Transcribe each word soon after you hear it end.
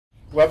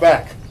We're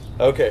back.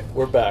 Okay,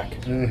 we're back.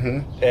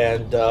 Mm-hmm.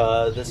 And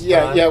this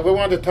Yeah, time... we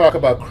want to talk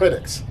about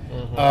critics.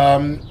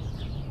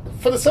 Mm-hmm.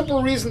 For the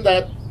simple reason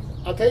that,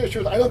 I'll tell you the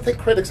truth, I don't think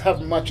critics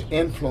have much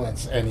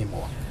influence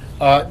anymore.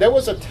 There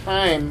was a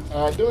time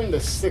during the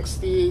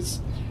 60s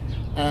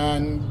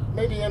and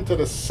maybe into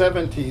the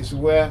 70s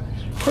where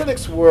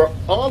critics were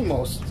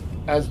almost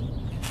as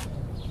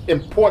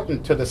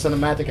important to the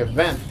cinematic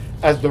event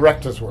as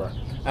directors were.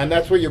 And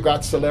that's where you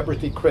got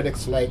celebrity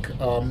critics like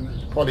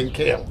Pauline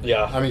Kael.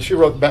 Yeah. I mean, she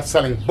wrote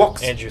best-selling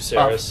books. Andrew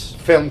Sarris.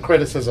 Film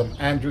criticism.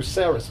 Andrew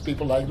Sarris,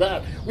 people like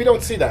that. We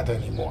don't see that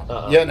anymore.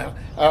 You know.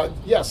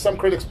 Yes, some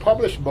critics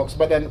publish books,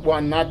 but then were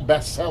not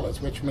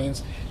bestsellers, which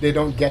means they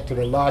don't get to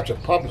the larger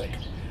public.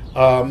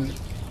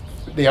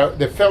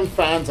 The film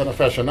fans and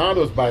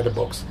aficionados buy the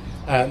books,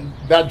 and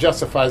that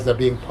justifies their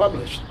being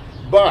published.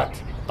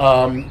 But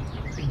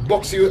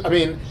books,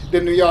 the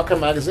New Yorker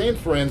magazine,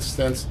 for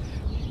instance,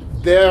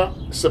 their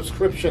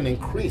subscription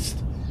increased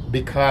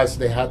because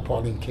they had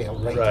Pauline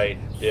Kael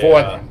writing for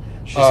them.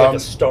 She's like a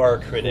star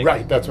critic.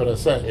 Right, that's what I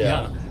said.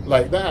 Yeah,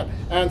 like that.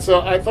 And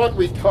so I thought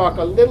we'd talk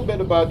a little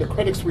bit about the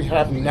critics we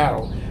have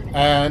now.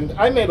 And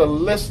I made a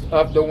list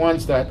of the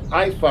ones that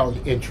I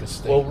found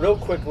interesting. Well, real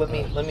quick, let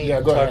me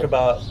talk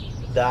about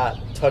that,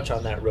 touch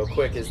on that real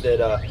quick, is that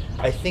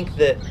I think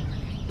that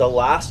the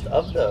last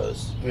of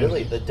those,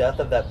 really, the death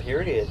of that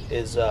period,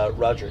 is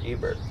Roger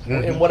Ebert.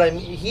 And what I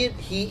mean,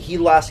 he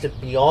lasted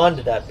beyond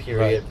that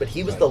period, but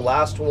he was the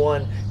last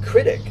one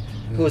critic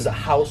who was a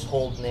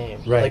household name.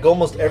 Like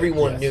almost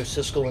everyone knew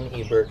Siskel and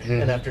Ebert,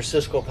 and after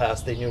Siskel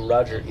passed, they knew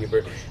Roger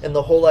Ebert. And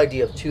the whole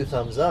idea of two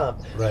thumbs up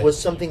was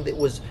something that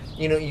was,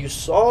 you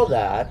saw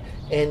that,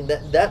 and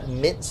that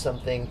meant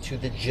something to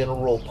the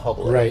general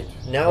public.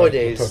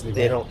 Nowadays, totally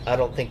they don't. I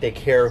don't think they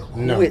care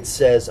who it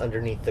says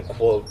underneath the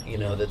quote,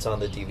 that's on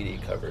the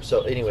DVD cover.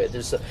 So anyway,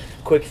 there's a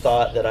quick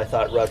thought that I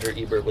thought Roger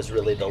Ebert was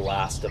really the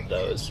last of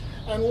those.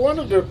 And one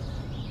of the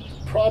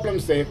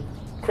problems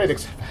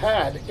critics have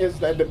had is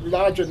that the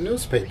larger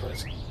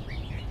newspapers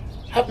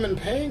haven't been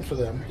paying for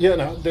them.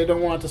 They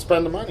don't want to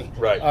spend the money.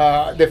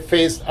 They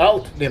phased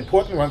out the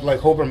important ones like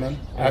Hoberman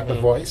at The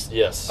Voice.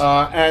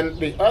 And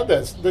the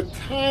others. The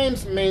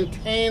Times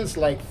maintains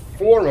like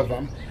 4 of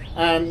them,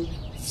 and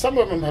some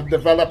of them have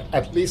developed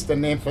at least a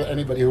name for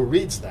anybody who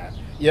reads that.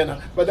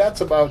 But that's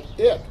about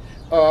it.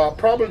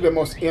 Probably the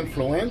most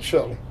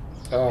influential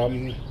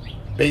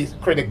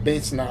critic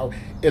base now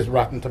is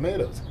Rotten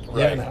Tomatoes.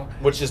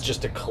 Which is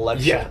just a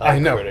collection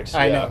of critics.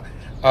 I know.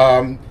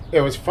 It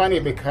was funny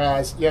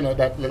because,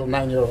 that little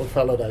 9-year-old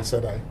fellow that I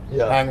said I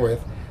hang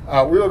with,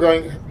 we were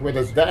going with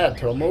his dad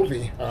to a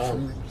movie a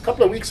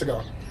couple of weeks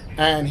ago.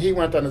 And he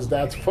went on his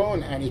dad's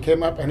phone, and he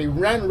came up, and he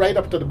ran right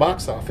up to the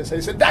box office. And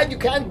he said, "Dad, you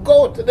can't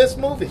go to this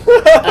movie."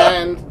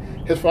 And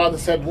his father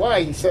said,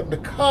 "Why?" He said,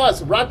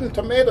 "Because Rotten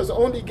Tomatoes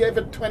only gave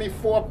it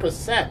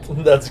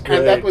 24%. That's great.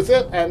 And that was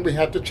it, and we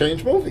had to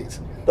change movies.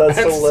 That's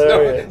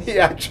hilarious. So he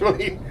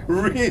actually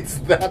reads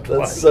that one.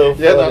 That's so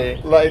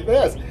funny. Like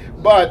this.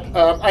 But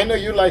I know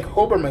you like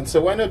Hoberman,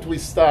 so why don't we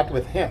start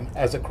with him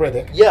as a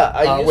critic?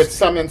 With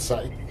some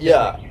insight.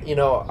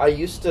 I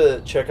used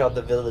to check out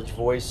the Village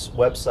Voice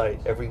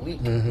website every week,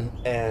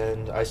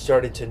 and I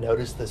started to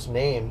notice this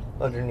name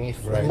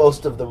underneath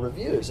most of the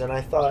reviews, and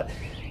I thought,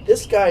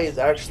 this guy is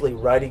actually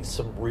writing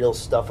some real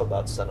stuff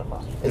about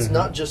cinema. It's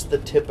not just the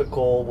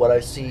typical, what I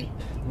see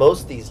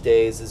most these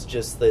days is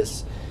just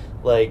this,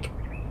 like,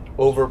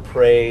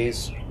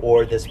 overpraise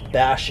or this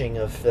bashing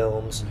of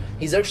films.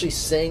 He's actually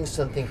saying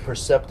something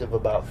perceptive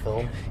about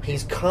film.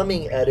 He's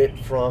coming at it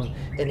from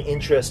an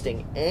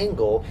interesting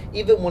angle,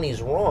 even when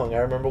he's wrong. I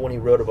remember when he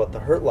wrote about The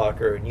Hurt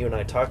Locker, and you and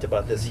I talked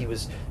about this, he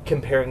was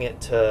comparing it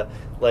to,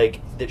 like,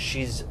 that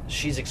she's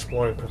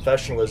exploring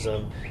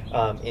professionalism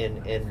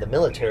in the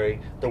military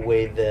the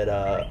way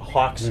that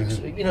Hawks,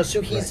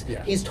 so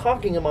he's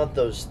talking about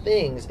those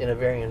things in a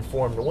very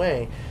informed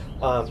way.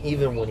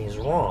 Even when he's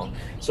wrong.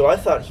 So I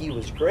thought he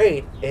was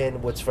great,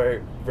 and what's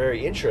very,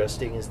 very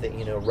interesting is that,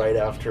 right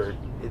after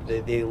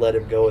they let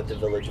him go at the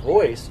Village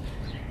Voice,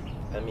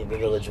 the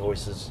Village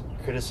Voice's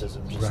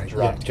criticism just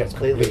dropped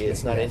completely.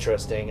 It's not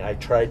interesting. I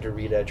tried to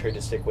read it, I tried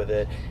to stick with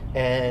it,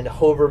 and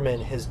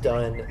Hoberman has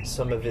done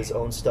some of his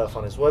own stuff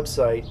on his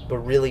website, but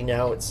really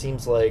now it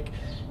seems like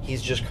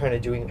he's just kind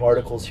of doing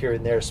articles here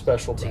and there,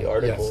 specialty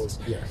articles.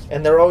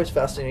 And they're always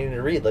fascinating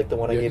to read, like the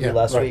one I gave you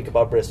last week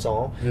about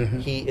Bresson.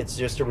 It's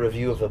just a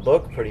review of a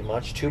book, pretty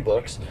much, 2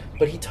 books,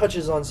 but he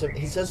touches on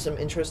he says some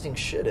interesting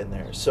shit in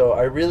there. So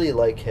I really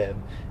like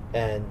him,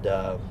 and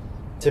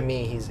to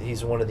me,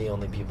 he's one of the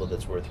only people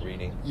that's worth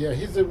reading. Yeah,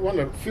 he's one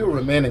of the few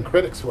remaining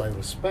critics who I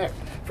respect.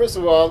 First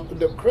of all,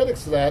 the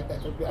critics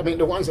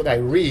the ones that I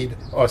read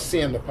or see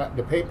in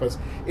the papers,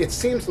 it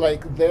seems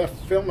like their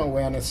film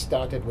awareness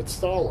started with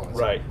Star Wars.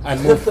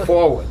 And moved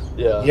forward.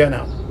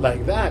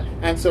 Like that.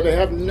 And so they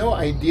have no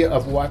idea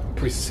of what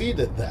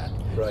preceded that.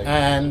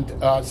 And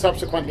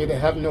subsequently, they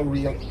have no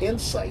real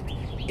insight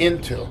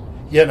into,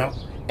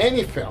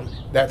 any film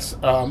that's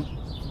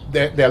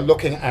they're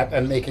looking at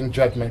and making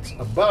judgments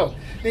about.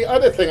 The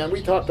other thing, and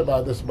we talked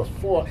about this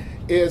before,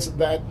 is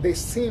that they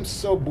seem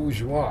so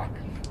bourgeois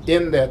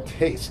in their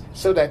taste,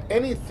 so that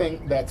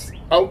anything that's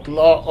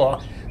outlaw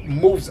or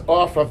moves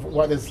off of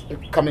what is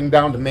coming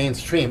down the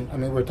mainstream. I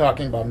mean, we were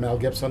talking about Mel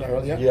Gibson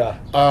earlier. Yeah.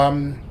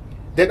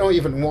 They don't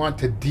even want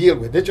to deal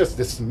with it. They just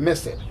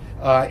dismiss it.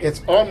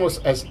 It's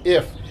almost as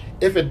if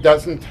it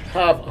doesn't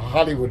have a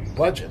Hollywood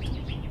budget,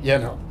 you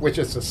know, which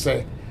is to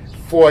say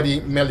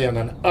 40 million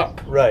and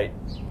up. Right.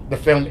 The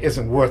film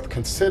isn't worth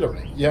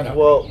considering, you know.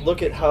 Well,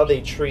 look at how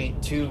they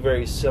treat two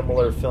very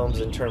similar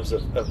films in terms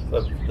of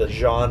the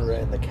genre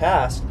and the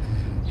cast.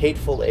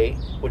 Hateful Eight,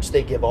 which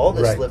they give all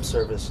this lip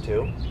service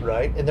to,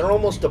 right? And they're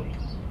almost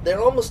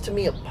to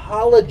me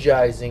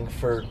apologizing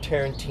for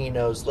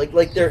Tarantino's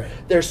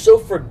they're so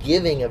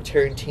forgiving of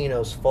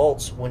Tarantino's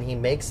faults when he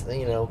makes,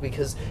 you know,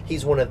 because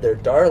he's one of their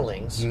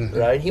darlings,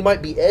 right? He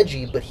might be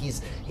edgy, but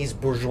he's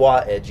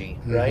bourgeois edgy,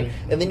 right?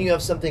 And then you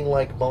have something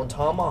like Bone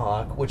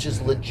Tomahawk, which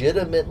is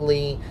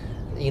legitimately,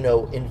 you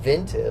know,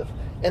 inventive,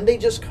 and they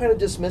just kind of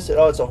dismiss it.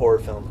 Oh, it's a horror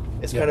film.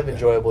 It's kind of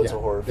enjoyable. It's a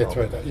horror film.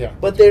 That's right. Yeah.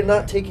 But they're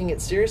not taking it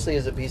seriously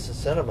as a piece of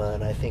cinema,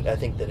 and I think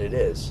that it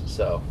is.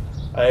 So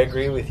I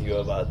agree with you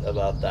about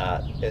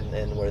that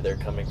and where they're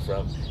coming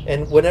from.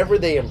 And whenever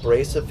they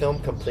embrace a film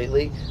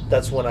completely,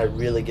 that's when I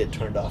really get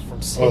turned off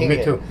from seeing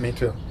it. Me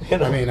too. You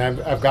know? I mean,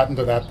 I've gotten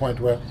to that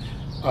point where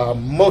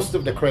most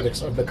of the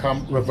critics have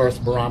become reverse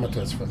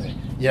barometers for me.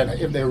 You know,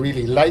 if they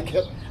really like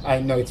it,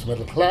 I know it's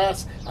middle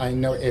class, I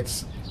know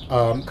it's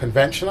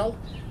conventional,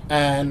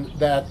 and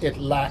that it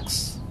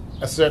lacks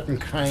a certain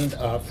kind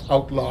of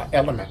outlaw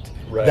element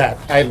that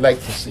I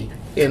like to see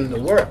in the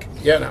work,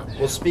 you know.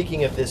 Well,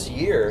 speaking of this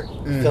year,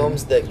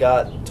 films that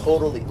got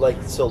totally,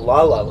 so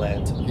La La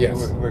Land,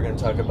 we're going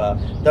to talk about.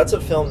 That's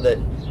a film that,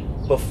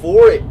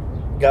 before it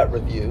got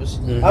reviews,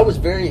 I was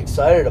very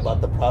excited about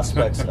the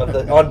prospects of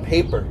the, on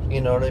paper, you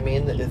know what I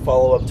mean, the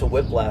follow-up to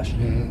Whiplash.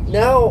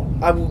 Now,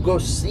 I will go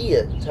see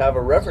it to have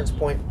a reference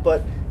point,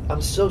 but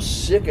I'm so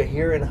sick of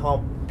hearing how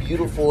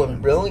beautiful and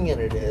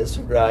brilliant it is,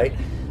 right?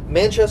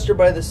 Manchester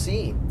by the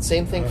Sea,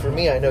 same thing for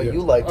me. I know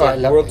you liked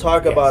it. We'll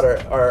talk about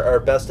our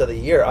best of the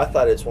year. I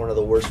thought it's one of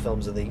the worst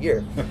films of the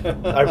year.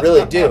 I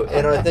really do.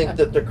 And I think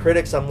that the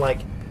critics, I'm like,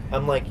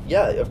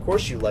 yeah, of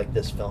course you like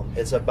this film.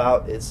 It's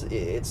about as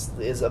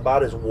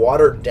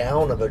watered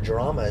down of a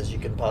drama as you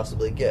can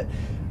possibly get.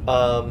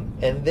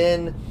 And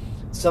then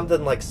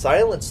something like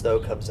Silence,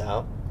 though, comes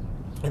out,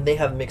 and they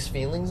have mixed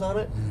feelings on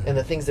it, and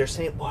the things they're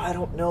saying, well, I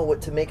don't know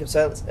what to make of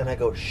Silence, and I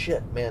go,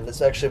 shit, man,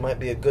 this actually might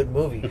be a good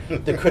movie.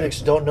 The critics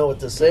don't know what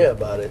to say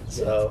about it,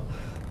 so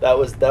that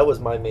was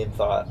my main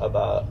thought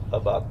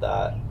about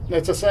that.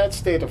 It's a sad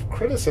state of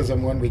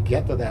criticism when we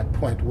get to that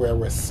point where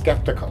we're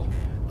skeptical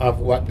of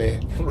what they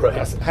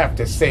have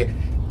to say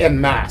en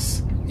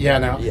masse, you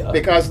know,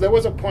 because there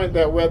was a point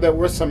there where there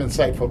were some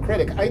insightful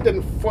critics. I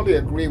didn't fully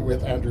agree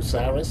with Andrew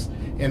Sarris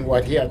in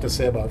what he had to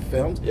say about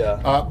films,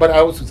 but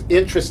I was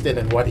interested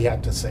in what he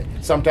had to say.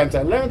 Sometimes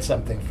I learned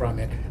something from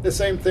it. The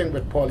same thing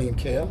with Pauline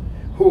Kael,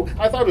 who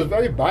I thought was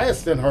very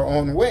biased in her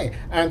own way,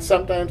 and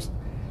sometimes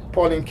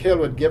Pauline Kael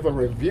would give a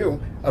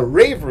review, a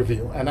rave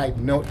review, and I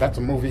know that's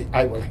a movie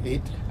I will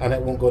hate and I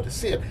won't go to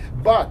see it.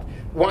 But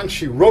once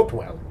she wrote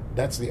well,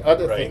 that's the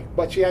other thing.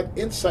 But she had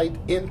insight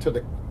into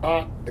the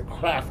art, the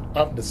craft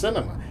of the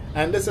cinema,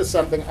 and this is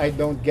something I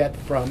don't get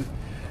from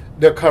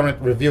the current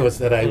reviewers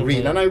that I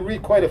read, and I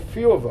read quite a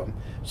few of them.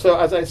 So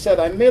as I said,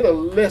 I made a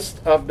list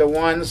of the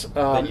ones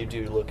that you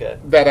do look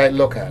at. That I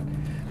look at.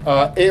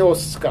 A.O.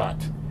 Scott,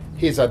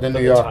 he's at the New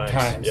York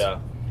Times.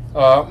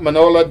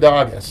 Manola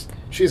Dargis,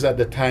 she's at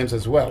the Times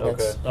as well.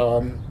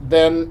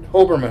 Then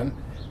Hoberman,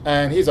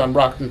 and he's on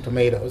Rotten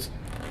Tomatoes,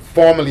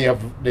 formerly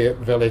of the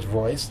Village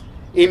Voice.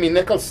 Amy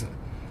Nicholson,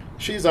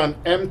 she's on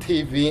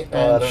MTV,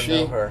 and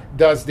she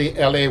does the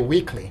LA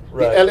Weekly.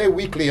 The LA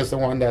Weekly is the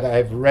one that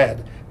I've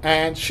read.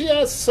 And she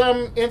has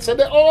some insight.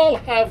 They all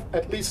have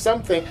at least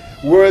something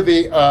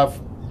worthy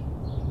of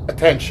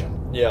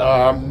attention.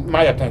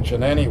 My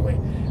attention, anyway.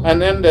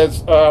 And then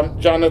there's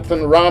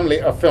Jonathan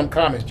Romley of Film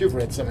Comics. You've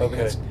read some of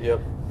his.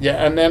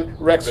 Yeah, and then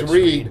Rex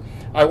Reed.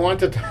 I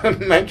wanted to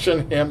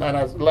mention him, and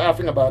I was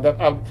laughing about that.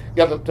 I'll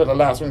get to the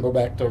last one and go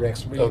back to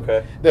Rex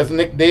Reed. There's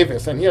Nick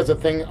Davis, and he has a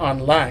thing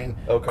online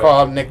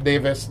called Nick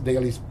Davis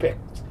Daily's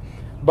Picks.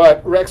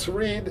 But Rex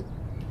Reed,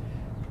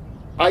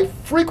 I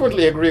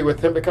frequently agree with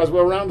him because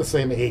we're around the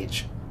same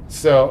age.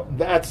 So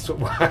that's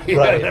why, you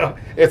know,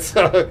 it's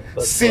a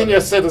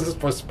senior citizen's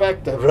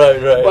perspective.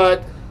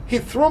 But he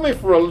threw me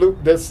for a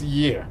loop this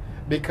year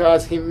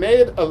because he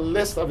made a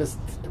list of his,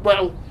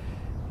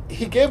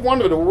 he gave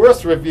one of the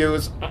worst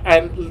reviews,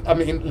 and I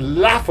mean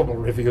laughable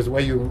reviews,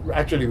 where you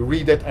actually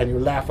read it and you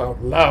laugh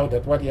out loud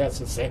at what he has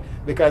to say,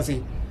 because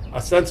he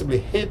ostensibly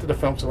hated the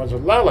film so much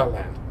with La La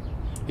Land.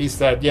 He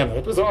said, you know,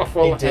 it was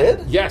awful. He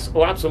did? Yes,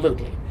 oh,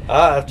 absolutely.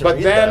 I have to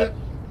read that.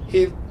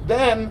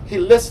 Then he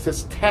lists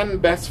his 10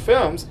 best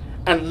films,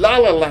 and La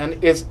La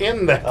Land is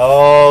in the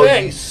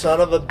thing. You son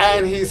of a...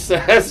 And he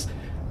says,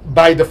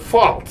 by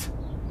default,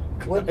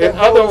 what the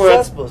hell is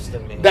that supposed to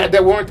mean? That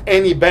there weren't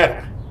any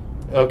better.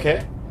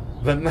 Okay?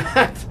 than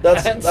that.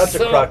 That's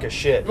a crock of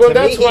shit. Well, to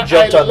that's me, he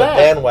jumped on the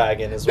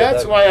bandwagon.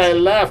 That's why I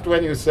laughed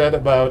when you said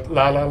about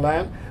La La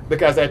Land,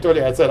 because I told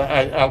you, I said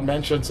I'll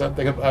mention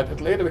something about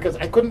it later, because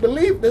I couldn't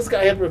believe this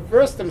guy had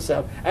reversed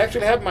himself. I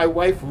actually had my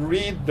wife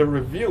read the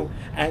review,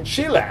 and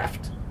she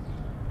laughed.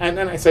 And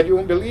then I said, you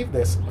won't believe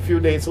this, a few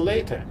days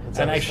later.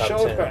 And I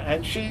showed her,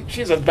 and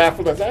she's as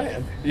baffled as I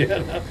am. You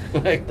know?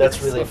 Like,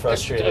 that's really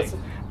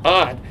frustrating.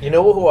 Odd. You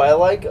know who I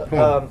like?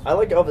 I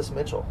like Elvis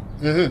Mitchell.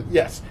 Mm-hmm.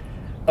 Yes.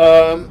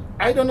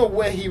 I don't know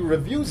where he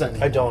reviews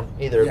anything. I don't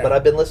either, but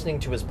I've been listening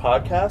to his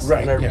podcast,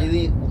 and I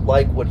really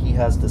like what he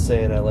has to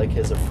say, and I like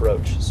his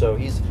approach. So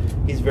he's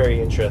very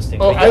interesting.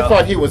 Oh, I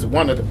thought he was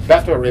one of the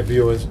better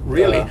reviewers,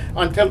 really,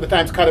 until the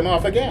Times cut him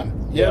off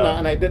again. You know,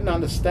 and I didn't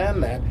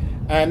understand that.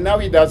 And now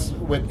he does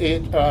with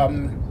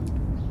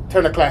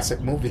Turner Classic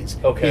Movies.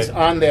 Okay. He's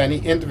on there and he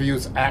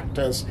interviews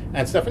actors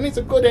and stuff, and it's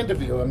a good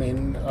interview. I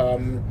mean,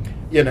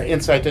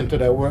 insight into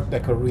their work, their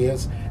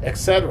careers,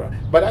 etc.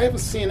 But I haven't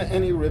seen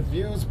any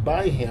reviews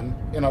by him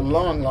in a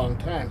long, long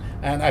time,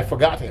 and I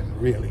forgot him,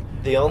 really.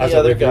 The only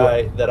other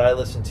guy that I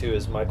listen to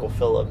is Michael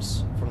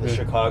Phillips from the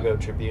Chicago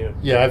Tribune.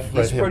 Yeah, I've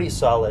read him. He's pretty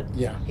solid.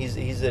 Yeah, he's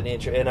an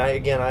and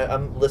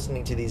I'm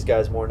listening to these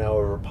guys more now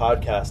over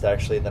podcast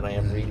actually than I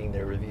am reading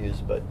their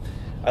reviews, but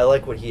I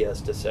like what he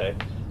has to say.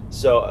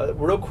 So,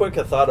 real quick,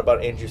 a thought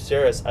about Andrew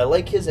Sarris. I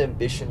like his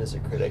ambition as a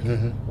critic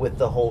with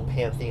the whole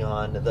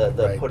pantheon,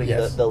 the putting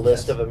the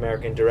list of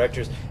American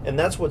directors, and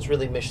that's what's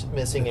really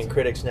missing in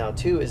critics now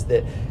too. Is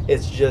that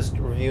it's just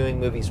reviewing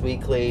movies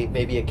weekly,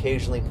 maybe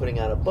occasionally putting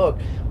out a book,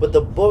 but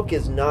the book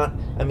is not.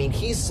 I mean,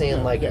 he's saying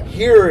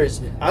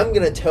I'm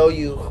going to tell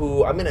you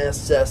I'm going to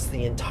assess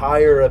the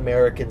entire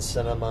American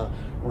cinema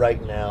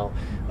right now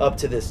up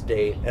to this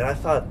date, and I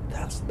thought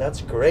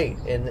that's great,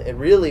 and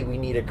really we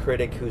need a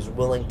critic who's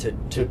willing to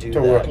do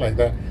that. Work like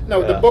that.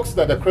 No, the books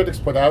that the critics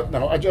put out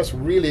now are just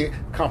really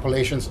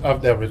compilations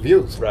of their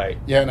reviews, right?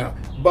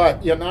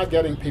 But you're not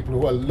getting people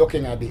who are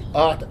looking at the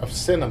art of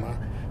cinema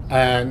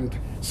and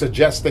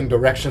suggesting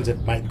directions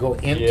it might go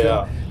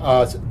into,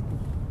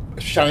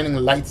 shining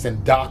lights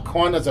in dark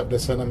corners of the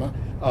cinema.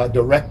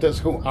 Directors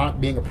who aren't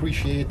being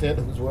appreciated,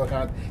 whose work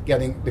aren't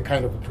getting the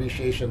kind of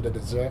appreciation they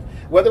deserve,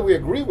 whether we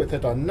agree with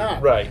it or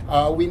not. Right.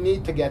 We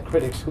need to get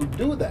critics who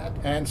do that,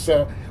 and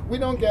so we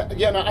don't get.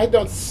 I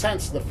don't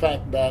sense the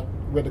fact that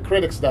with the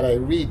critics that I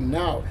read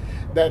now,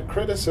 that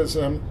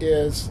criticism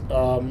is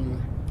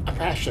a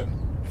passion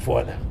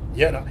for them.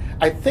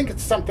 I think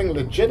it's something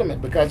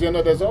legitimate because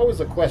there's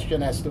always a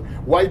question as to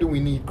why do we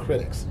need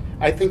critics.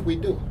 I think we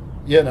do.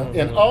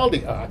 In all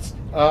the arts,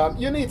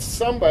 you need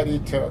somebody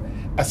to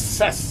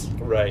assess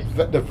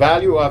the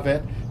value of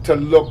it, to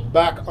look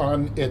back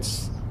on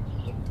its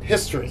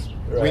history.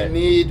 We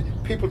need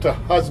people to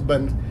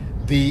husband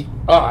the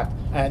art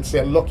and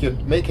say, look, you're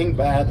making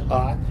bad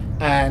art,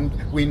 and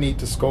we need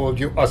to scold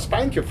you or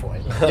spank you for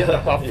it,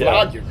 or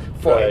flog you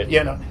for it,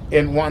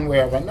 in one way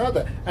or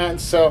another.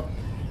 And so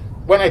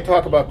when I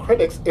talk about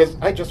critics,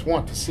 I just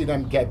want to see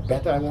them get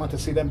better. I want to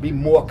see them be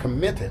more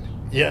committed,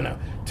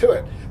 to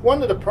it.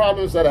 One of the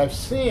problems that I've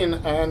seen,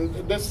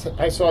 and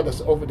I saw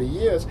this over the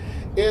years,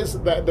 is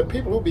that the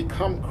people who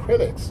become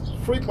critics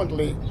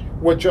frequently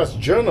were just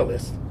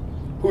journalists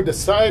who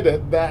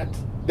decided that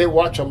they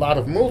watch a lot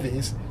of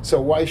movies,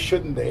 so why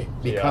shouldn't they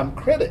become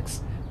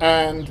critics?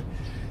 And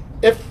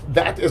if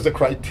that is the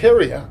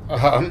criteria,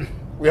 privately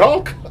we're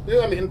all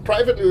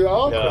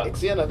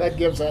critics. That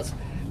gives us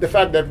the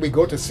fact that we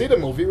go to see the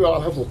movie, we all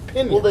have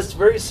opinions. Well, that's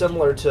very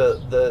similar to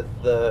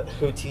the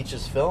who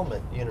teaches film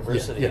at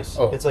universities.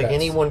 Yeah. Oh, it's like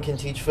anyone can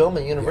teach film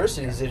at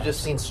universities. They've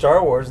just seen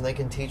Star Wars and they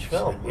can teach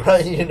film,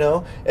 right?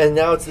 And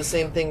now it's the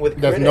same thing with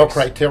critics. There's no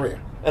criteria.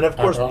 And of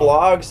course,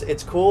 blogs.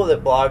 It's cool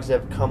that blogs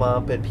have come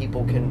up and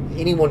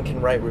anyone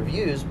can write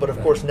reviews. But of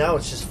course, now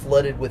it's just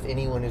flooded with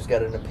anyone who's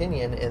got an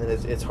opinion, and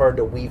it's hard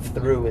to weave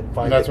through and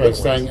find. And that's what I'm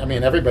saying. I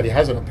mean, everybody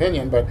has an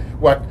opinion, but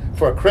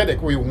for a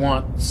critic, we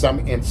want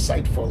some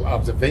insightful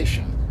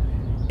observation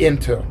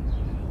into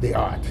the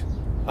art.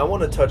 I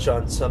want to touch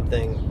on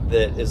something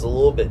that is a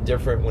little bit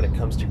different when it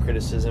comes to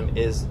criticism.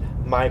 Is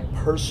my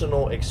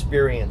personal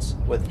experience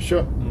with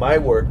my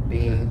work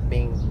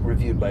being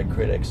reviewed by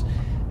critics.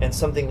 And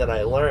something that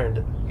I learned,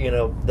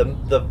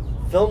 the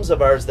films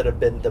of ours that have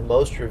been the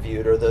most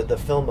reviewed, or the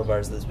film of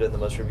ours that's been the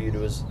most reviewed,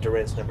 was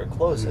Durant's Never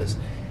Closes.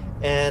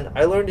 And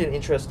I learned an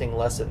interesting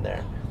lesson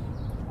there.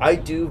 I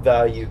do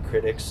value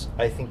critics.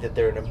 I think that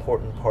they're an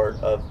important part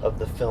of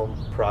the film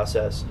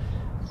process.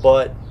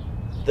 But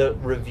the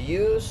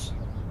reviews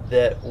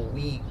that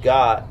we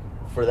got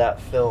for that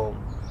film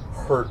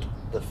hurt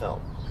the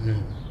film.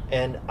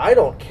 And I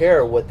don't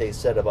care what they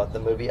said about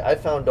the movie. I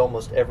found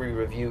almost every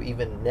review,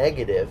 even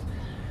negative,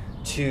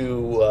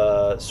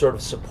 to sort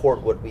of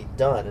support what we'd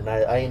done, and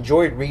I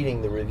enjoyed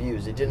reading the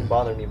reviews. It didn't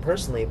bother me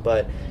personally,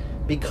 but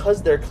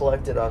because they're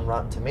collected on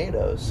Rotten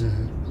Tomatoes,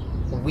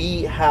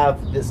 we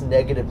have this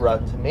negative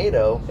Rotten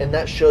Tomato, and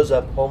that shows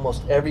up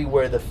almost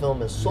everywhere the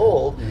film is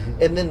sold,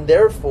 and then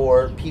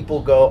therefore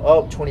people go,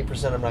 oh,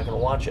 20% I'm not going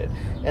to watch it.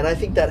 And I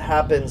think that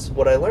happens,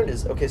 what I learned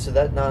is, okay, so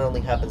that not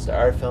only happens to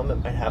our film, it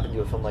might happen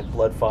to a film like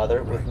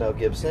Bloodfather with Mel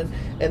Gibson,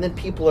 and then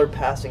people are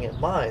passing it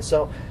by.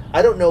 So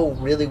I don't know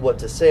really what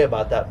to say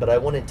about that, but I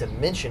wanted to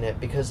mention it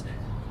because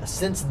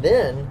since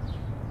then,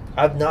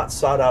 I've not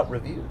sought out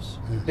reviews,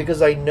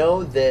 because I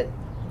know that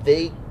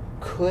they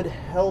could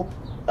help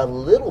a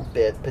little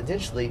bit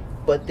potentially,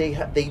 but they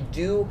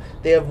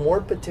have more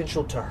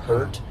potential to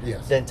hurt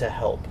than to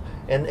help.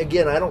 And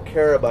again, I don't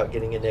care about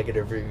getting a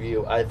negative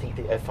review. I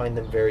find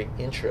them very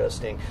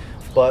interesting.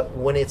 But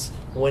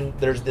when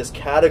there's this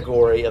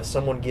category of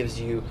someone gives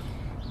you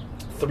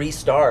 3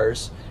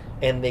 stars,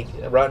 and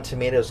Rotten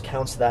Tomatoes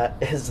counts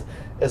that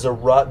as a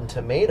Rotten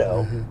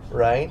Tomato,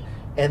 right?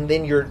 And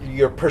then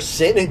your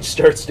percentage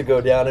starts to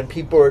go down, and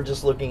people are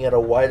just looking at a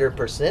wider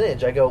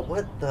percentage. I go,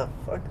 what the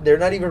fuck? They're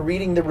not even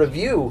reading the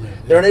review.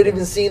 They're not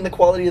even seeing the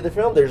quality of the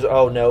film.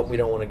 Oh no, we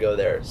don't want to go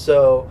there.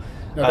 So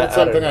no, that's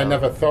something I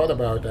never thought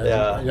about.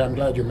 I'm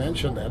glad you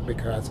mentioned that,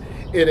 because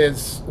it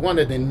is one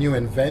of the new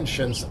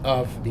inventions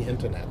of the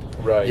internet.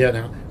 Right.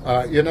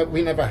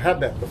 We never had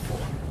that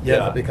before.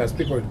 Because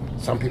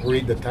some people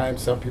read the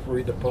Times, some people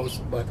read the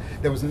Post, but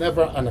there was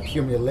never an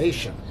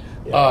accumulation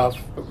of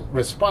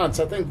response.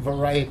 I think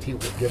Variety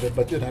would give it,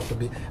 but you'd have to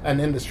be an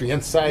industry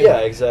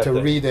insider to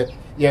read it,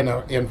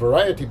 in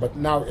Variety. But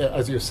now,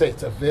 as you say,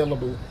 it's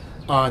available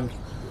on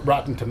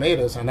Rotten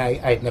Tomatoes, and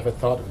I'd never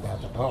thought of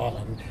that at all.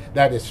 And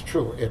that is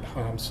true. It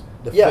harms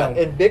the film.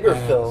 Yeah, in bigger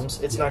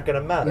films, it's not going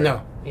to matter.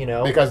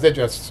 No, because they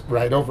just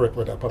write over it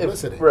with the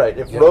publicity.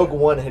 If Rogue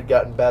One had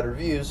gotten bad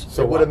reviews,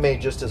 it would have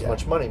made just as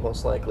much money,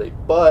 most likely.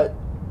 But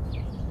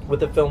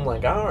with a film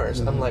like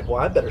ours, I'm like, well,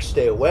 I better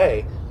stay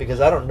away,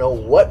 because I don't know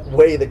what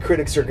way the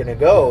critics are going to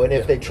go, and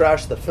if they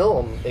trash the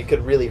film, it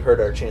could really hurt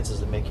our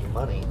chances of making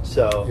money.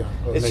 So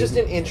it's just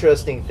an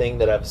interesting thing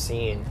that I've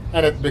seen.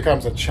 And it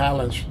becomes a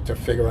challenge to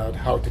figure out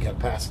how to get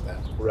past that.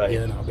 Right.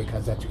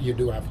 Because you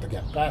do have to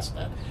get past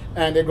that.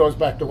 And it goes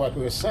back to what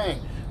we were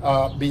saying.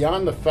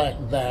 Beyond the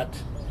fact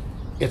that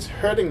it's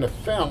hurting the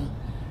film,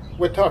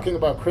 we're talking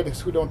about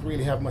critics who don't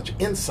really have much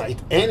insight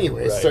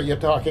anyway. So you're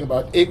talking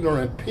about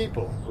ignorant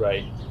people.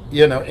 Right.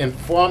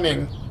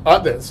 Informing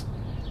others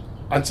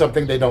on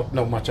something they don't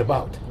know much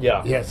about.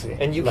 Yeah. Yes.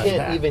 And you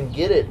can't even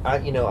get it.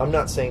 I'm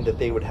not saying that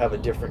they would have a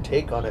different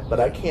take on it, but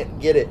I can't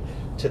get it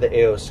to the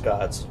A.O.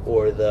 Scotts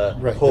or the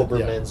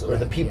Hobermans or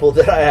the people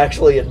that I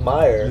actually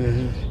admire.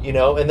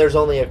 And there's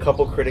only a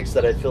couple critics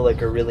that I feel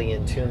like are really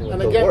in tune with the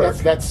work. And again,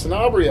 that's that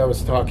snobbery I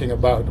was talking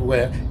about,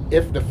 where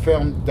if the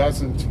film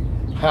doesn't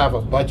have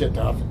a budget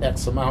of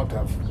X amount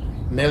of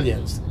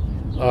millions,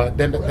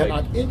 then they're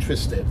not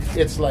interested.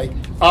 It's like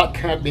art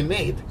can't be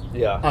made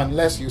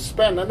unless you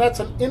spend, and that's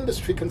an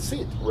industry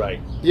conceit. Right.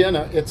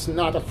 It's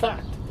not a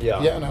fact.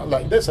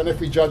 Like this. And if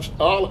we judged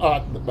all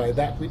art by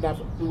that, we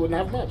wouldn't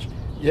have much.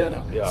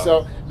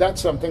 So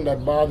that's something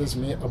that bothers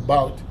me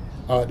about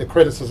the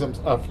criticisms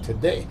of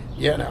today.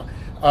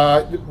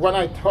 When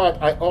I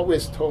taught, I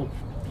always told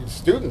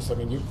students,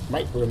 you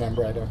might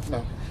remember, I don't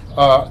know,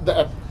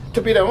 that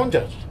to be their own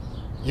judge.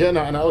 And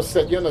I always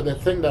said, the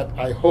thing that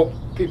I hope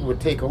people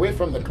would take away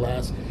from the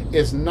class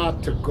is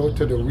not to go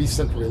to the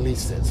recent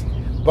releases.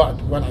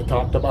 But when I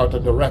talked about a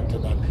director,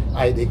 that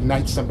I'd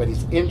ignite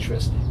somebody's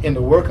interest in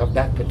the work of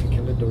that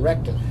particular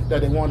director,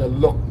 that they want to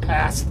look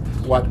past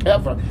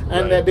whatever,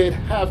 and that they'd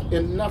have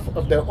enough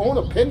of their own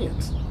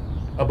opinions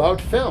about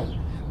film,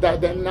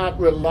 that they're not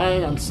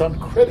relying on some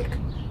critic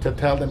to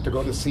tell them to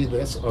go to see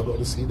this or go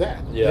to see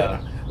that.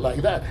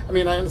 Like that. I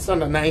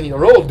understand a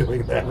 9-year-old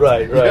doing that.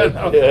 Right.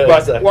 But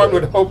exactly. One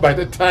would hope by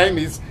the time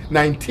he's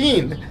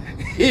 19,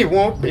 he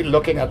won't be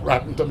looking at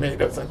Rotten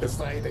Tomatoes and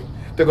deciding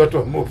to go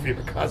to a movie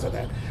because of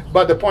that.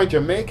 But the point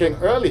you're making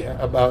earlier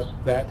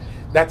about that,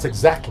 that's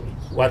exactly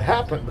what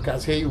happened,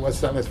 because he was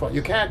telling his fault.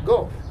 You can't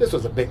go. This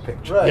was a big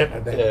picture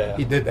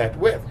he did that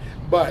with.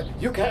 But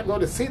you can't go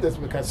to see this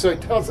because, so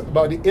it tells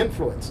about the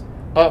influence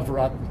of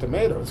Rotten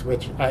Tomatoes,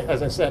 which,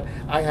 as I said,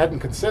 I hadn't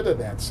considered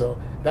that. So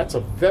that's a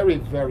very,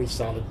 very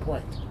solid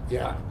point.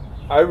 Yeah.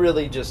 I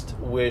really just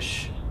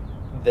wish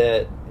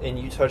that, and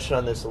you touched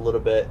on this a little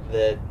bit,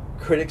 that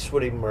critics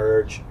would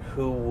emerge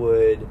who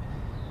would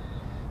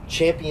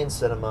champion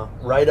cinema,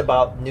 write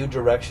about new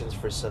directions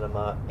for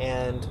cinema,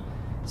 and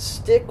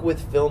stick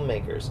with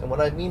filmmakers. And what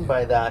I mean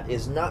by that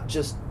is not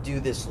just do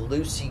this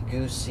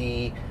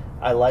loosey-goosey,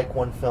 I like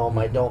one film,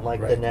 I don't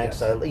like the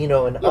next, and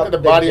look up at the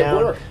and body down.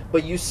 of work.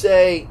 But you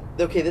say,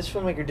 okay, this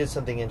filmmaker did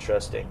something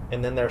interesting,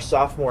 and then their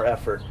sophomore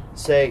effort,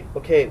 say,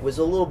 okay, it was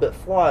a little bit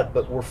flawed,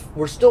 but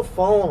we're still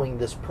following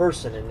this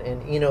person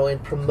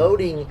and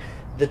promoting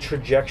the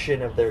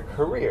trajectory of their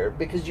career,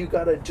 because you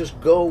got to just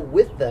go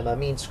with them.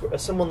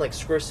 Someone like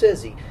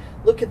Scorsese,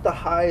 look at the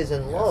highs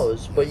and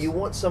lows, but you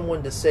want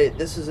someone to say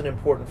this is an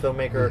important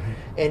filmmaker,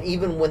 and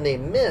even when they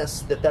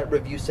miss, that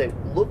review say,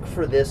 look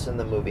for this in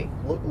the movie.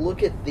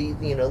 Look at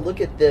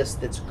look at this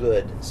that's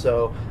good.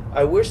 So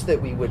I wish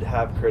that we would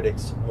have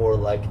critics more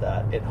like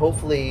that, and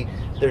hopefully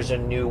there's a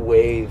new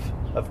wave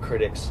of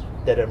critics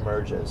that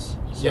emerges.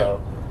 So.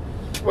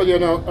 Yeah. Well,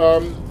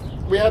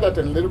 we had that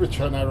in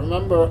literature, and I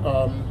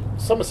remember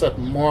Somerset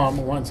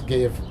Maugham once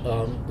gave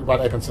what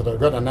I consider a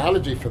good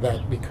analogy for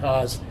that,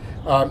 because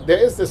there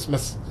is this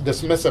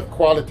dismissive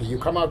quality. You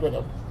come out with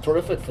a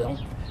terrific film,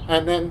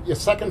 and then your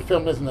second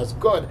film isn't as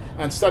good,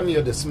 and suddenly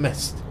you're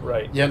dismissed.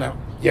 Right.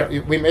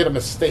 We made a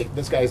mistake.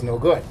 This guy's no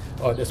good,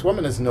 or this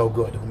woman is no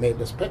good who made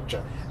this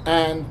picture.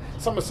 And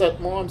Somerset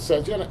Maugham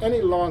says,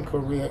 any long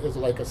career is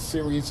like a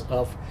series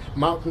of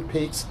mountain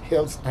peaks,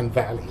 hills, and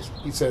valleys.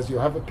 He says, you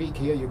have a peak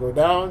here, you go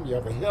down, you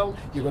have a hill,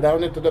 you go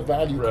down into the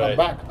valley, you come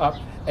back up,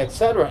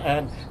 etc.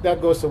 And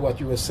that goes to what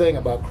you were saying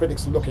about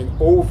critics looking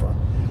over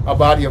a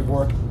body of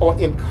work or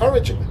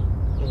encouraging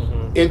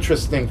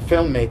interesting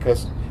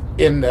filmmakers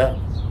in the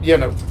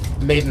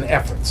maiden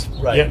efforts,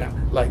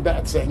 like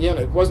that, saying,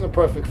 it wasn't a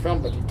perfect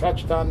film, but he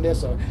touched on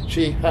this, or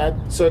she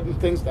had certain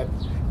things that,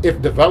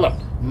 if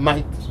developed,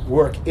 might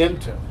work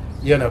into,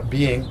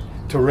 being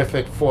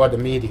terrific for the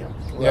medium.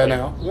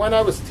 When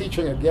I was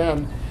teaching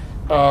again,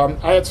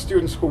 I had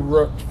students who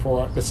worked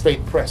for the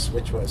State Press,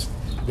 which was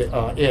the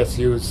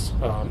ASU's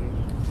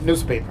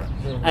newspaper,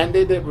 and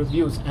they did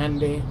reviews,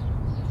 and they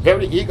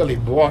very eagerly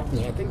bought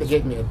me. I think they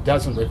gave me a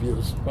dozen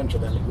reviews, a bunch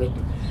of them had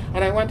written.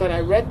 And I went and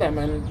I read them,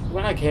 and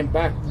when I came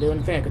back, the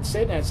only thing I could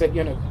say to them, I said,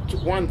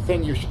 one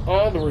thing,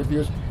 all the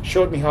reviews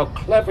showed me how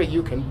clever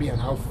you can be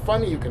and how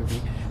funny you can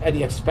be at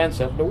the expense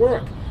of the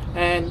work.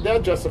 And their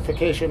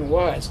justification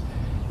was,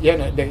 I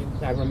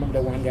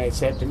remember one guy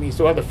said to me,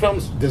 so the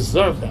films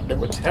deserved them. They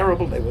were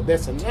terrible, they were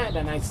this and that.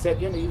 And I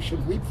said, you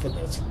should weep for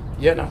this,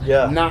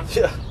 not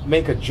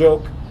make a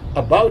joke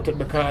about it,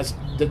 because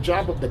the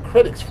job of the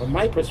critics, from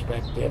my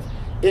perspective,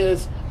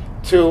 is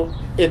to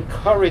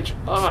encourage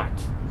art,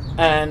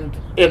 and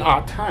in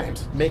our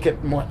times, make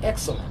it more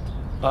excellent.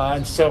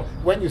 And so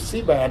when you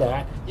see bad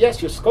art,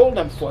 yes, you scold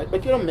them for it,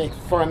 but you don't make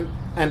fun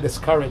and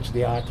discourage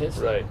the artist.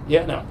 Right.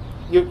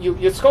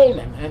 You scold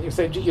them, and you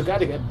say, gee, you got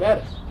to get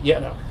better,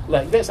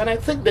 like this. And I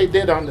think they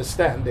did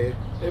understand. There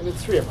were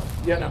three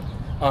of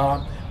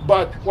them,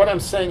 But what I'm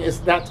saying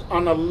is that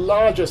on a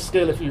larger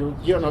scale, if you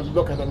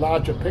look at a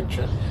larger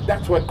picture,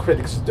 that's what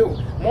critics do.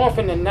 More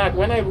often than not,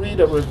 when I read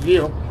a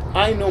review,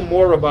 I know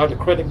more about a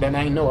critic than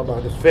I know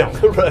about the film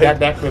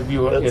that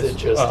reviewer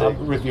is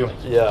reviewing.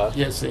 Yeah.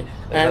 You see.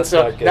 And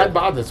so that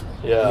bothers me.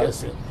 Yeah. You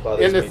see.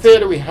 In the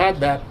theater, we had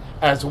that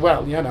as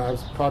well. I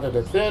was part of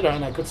the theater,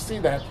 and I could see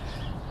that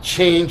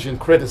change in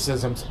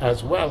criticisms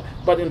as well.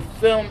 But in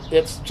film,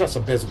 it's just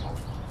abysmal,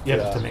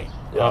 to me.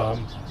 Yeah.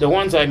 The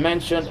ones I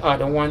mentioned are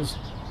the ones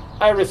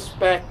I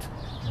respect.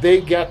 They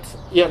get,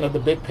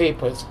 the big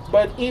papers.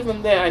 But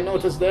even there, I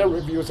notice their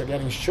reviews are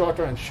getting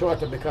shorter and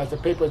shorter because the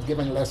paper is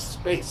giving less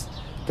space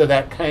to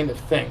that kind of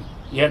thing,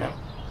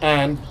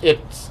 And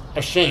it's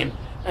a shame.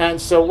 And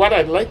so what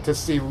I'd like to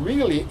see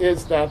really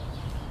is that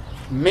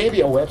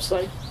maybe a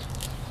website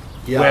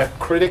where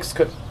critics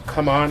could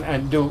come on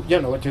and do,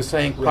 what you're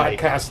saying,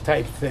 podcast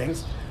type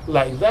things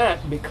like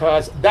that,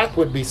 because that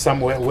would be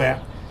somewhere where,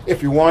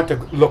 if you want to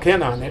look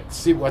in on it,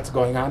 see what's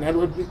going on, and it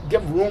would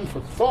give room for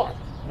thought.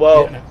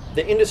 Well,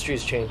 the industry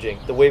is changing.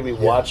 The way we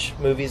watch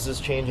movies is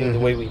changing. The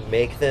way we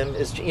make them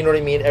is, you know what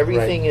I mean?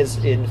 Everything is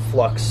in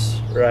flux,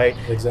 right?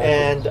 Exactly.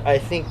 And I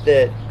think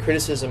that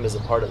criticism is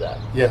a part of that.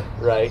 Yeah.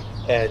 Right?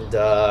 And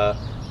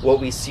what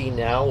we see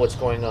now, what's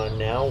going on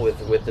now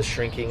with the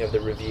shrinking of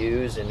the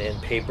reviews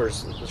and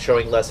papers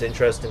showing less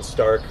interest in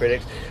star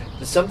critics,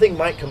 something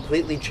might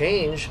completely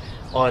change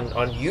on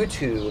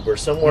YouTube or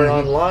somewhere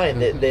online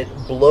that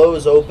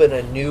blows open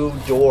a new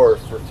door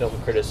for film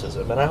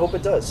criticism, and I hope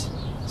it does.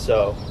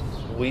 So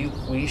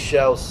we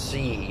shall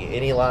see.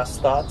 Any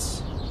last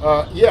thoughts?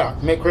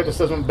 Make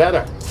criticism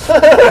better.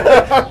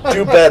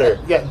 Do better.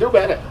 Yeah, do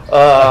better.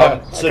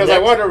 So because I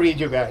want to read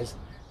you guys.